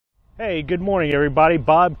Hey, good morning everybody.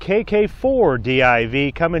 Bob KK4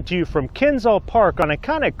 DIV coming to you from Kensal Park on a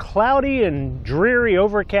kind of cloudy and dreary,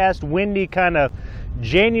 overcast, windy kind of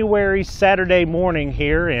January Saturday morning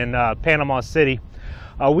here in Panama City.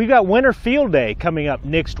 We got Winter Field Day coming up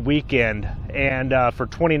next weekend and for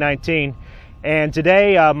 2019. And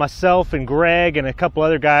today myself and Greg and a couple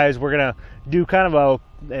other guys, we're gonna do kind of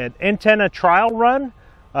an antenna trial run.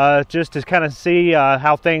 Just to kind of see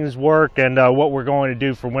how things work and what we're going to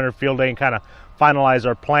do for Winter Field Day and kind of finalize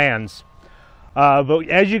our plans. But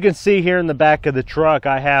as you can see here in the back of the truck,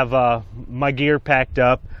 I have my gear packed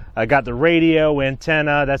up. I got the radio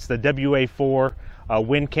antenna, that's the WA-4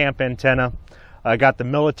 Windcamp antenna. I got the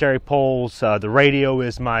military poles. The radio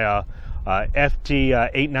is my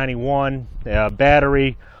FT-891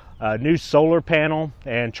 battery, new solar panel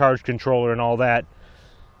and charge controller and all that.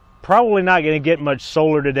 Probably not going to get much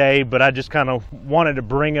solar today, but I just kind of wanted to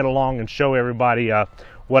bring it along and show everybody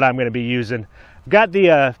what I'm going to be using. Got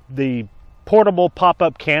the portable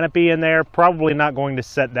pop-up canopy in there. Probably not going to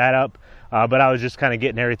set that up, but I was just kind of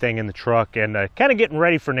getting everything in the truck and kind of getting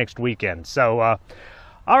ready for next weekend. So,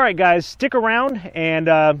 all right, guys, stick around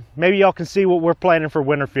and maybe y'all can see what we're planning for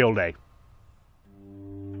Winter Field Day.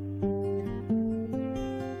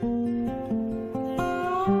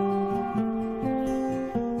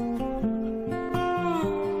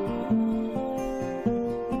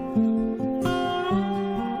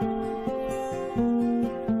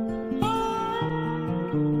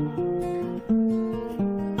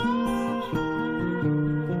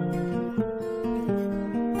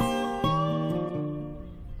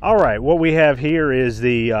 All right, what we have here is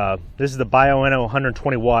this is the Bioenno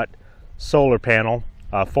 120 watt solar panel,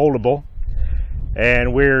 foldable,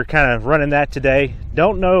 and we're kind of running that today.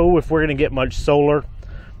 Don't know if we're going to get much solar,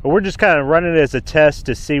 but we're just kind of running it as a test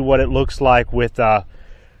to see what it looks like with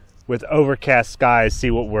overcast skies.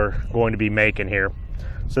 See what we're going to be making here.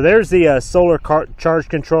 So there's the solar charge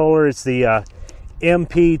controller. It's the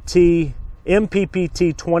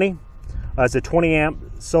MPPT20. It's a 20 amp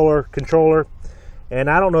solar controller. And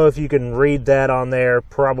I don't know if you can read that on there,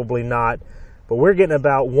 probably not, but we're getting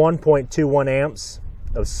about 1.21 amps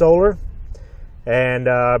of solar, and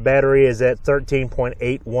battery is at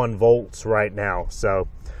 13.81 volts right now. So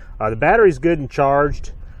the battery's good and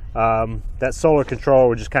charged. That solar controller,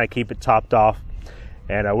 we'll just kind of keep it topped off,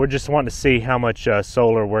 and we're just wanting to see how much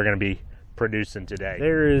solar we're going to be producing today.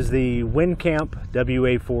 There is the Windcamp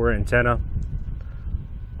WA-4 antenna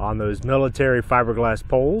on those military fiberglass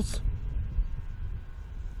poles.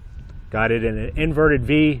 Got it in an inverted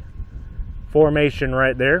V formation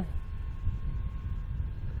right there.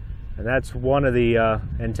 And that's one of the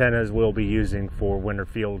antennas we'll be using for Winter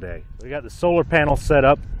Field Day. We got the solar panel set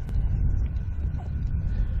up.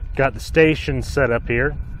 Got the station set up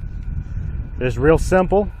here. It's real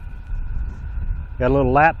simple. Got a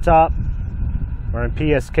little laptop. We're in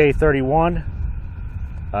PSK31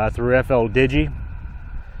 through FL Digi.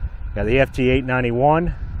 Got the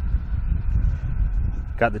FT-891.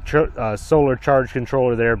 Got the solar charge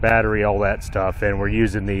controller there, battery, all that stuff, and we're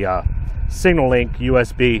using the Signal Link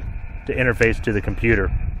USB to interface to the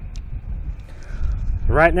computer.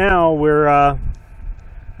 Right now we're at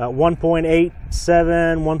 1.87,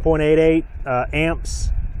 1.88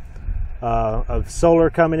 amps of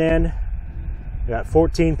solar coming in. We got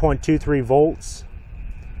 14.23 volts.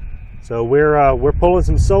 So we're pulling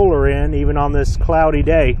some solar in even on this cloudy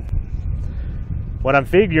day. What I'm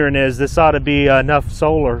figuring is this ought to be enough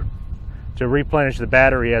solar to replenish the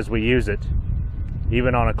battery as we use it,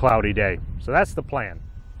 even on a cloudy day. So that's the plan.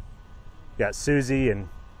 Got Susie and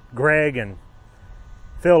Greg and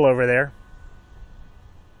Phil over there,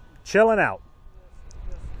 chilling out.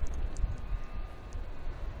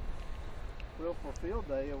 Well, for field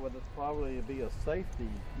day, it would probably be a safety.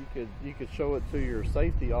 You could show it to your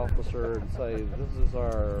safety officer and say, "This is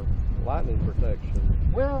our lightning protection."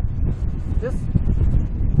 Well, this,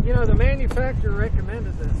 you know, the manufacturer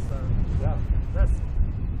recommended this, so yeah, that's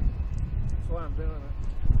why I'm doing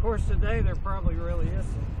it. Of course, today there probably really is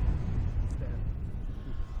some.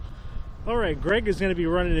 All right, Greg is going to be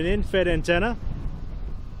running an in-fed antenna.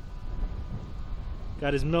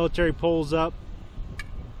 Got his military poles up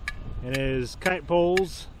and his kite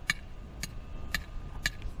poles.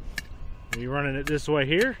 He's running it this way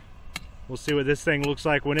here. We'll see what this thing looks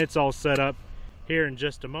like when it's all set up here in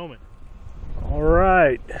just a moment. All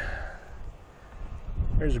right,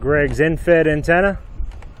 there's Greg's in-fed antenna.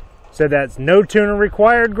 Said that's no tuner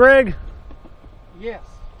required, Greg? Yes.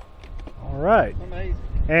 All right. Amazing.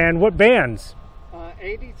 And what bands?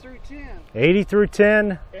 80 through 10. 80 through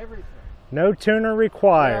 10. Everything. No tuner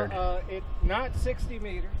required. Not 60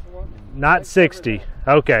 meters. Not 60.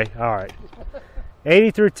 Okay, all right.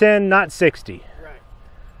 80 through 10, not 60. Right.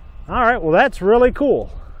 All right, well that's really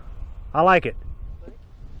cool. I like it.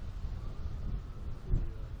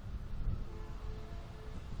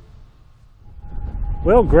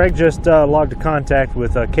 Well, Greg just logged a contact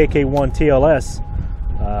with KK1 TLS.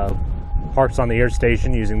 Parks on the air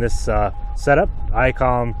station using this setup,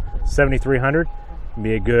 ICOM 7300.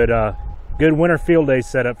 Be a good winter field day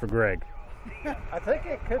setup for Greg. I think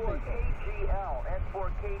it could be.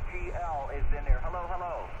 N4KGL is in there. Hello,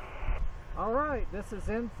 hello. All right, this is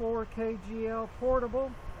N4KGL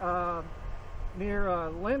portable near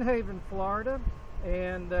Lynn Haven, Florida,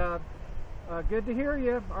 and good to hear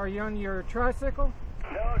you. Are you on your tricycle?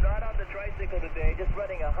 No, not on the tricycle today. Just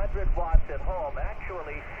running 100 watts at home.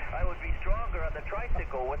 Actually, I would be stronger on the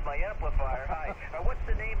tricycle with my amplifier. Hi. What's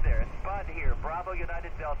the name there? It's Bud here. Bravo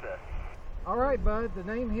United Delta. All right, Bud. The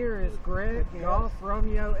name here is Greg Golf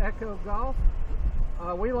Romeo Echo Golf.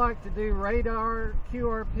 We like to do radar,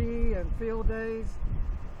 QRP, and field days.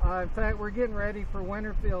 In fact, we're getting ready for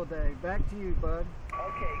winter field day. Back to you, Bud.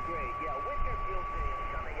 Okay, great. Yeah, winter field day is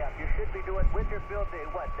coming up. You should be doing winter field day,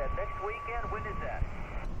 what, that next weekend? When is that?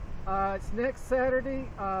 It's next Saturday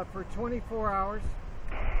for 24 hours.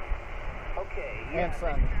 Okay, And yeah,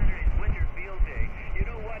 Sunday. next Saturday's winter field day. You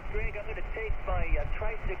know what, Greg? I'm going to take my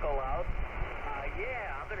tricycle out.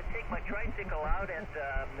 Yeah, I'm going to take my tricycle out and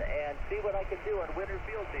see what I can do on winter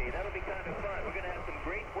field day. That'll be kind of fun. We're going to have some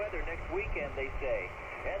great weather next weekend, they say.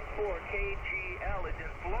 N4KGL is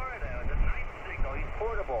in Florida. The night signal. He's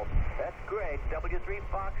portable. That's Greg. W3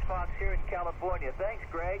 Fox here in California. Thanks,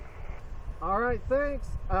 Greg. All right, thanks.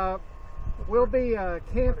 We'll be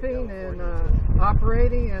camping and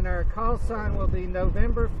operating, and our call sign will be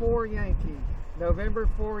November 4 Yankee. November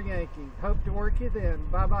 4 Yankee. Hope to work you then.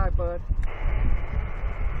 Bye-bye, Bud.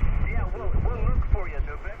 Yeah, we'll look for you.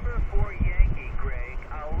 November 4 Yankee, Greg.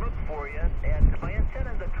 I'll look for you. And my antenna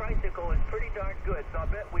on the tricycle is pretty darn good, so I'll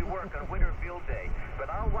bet we work on winter field day. But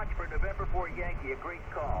I'll watch for November 4 Yankee. A great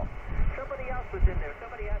call. Somebody else was in there.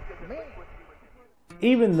 Somebody asked us if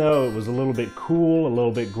Even though it was a little bit cool, a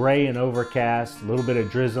little bit gray and overcast, a little bit of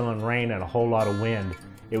drizzle and rain and a whole lot of wind,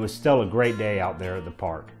 it was still a great day out there at the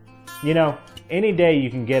park. You know, any day you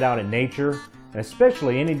can get out in nature, and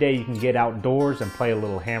especially any day you can get outdoors and play a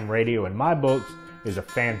little ham radio in my books, is a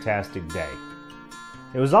fantastic day.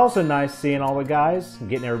 It was also nice seeing all the guys and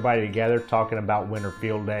getting everybody together talking about winter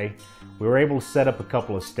field day. We were able to set up a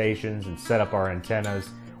couple of stations and set up our antennas.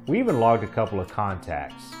 We even logged a couple of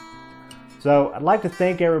contacts. So I'd like to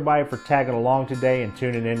thank everybody for tagging along today and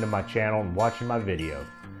tuning into my channel and watching my video.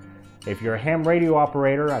 If you're a ham radio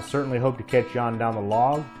operator, I certainly hope to catch you on down the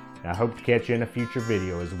log, and I hope to catch you in a future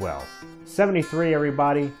video as well. 73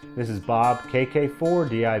 everybody, this is Bob,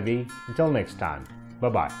 KK4DIV. Until next time,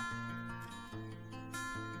 bye-bye.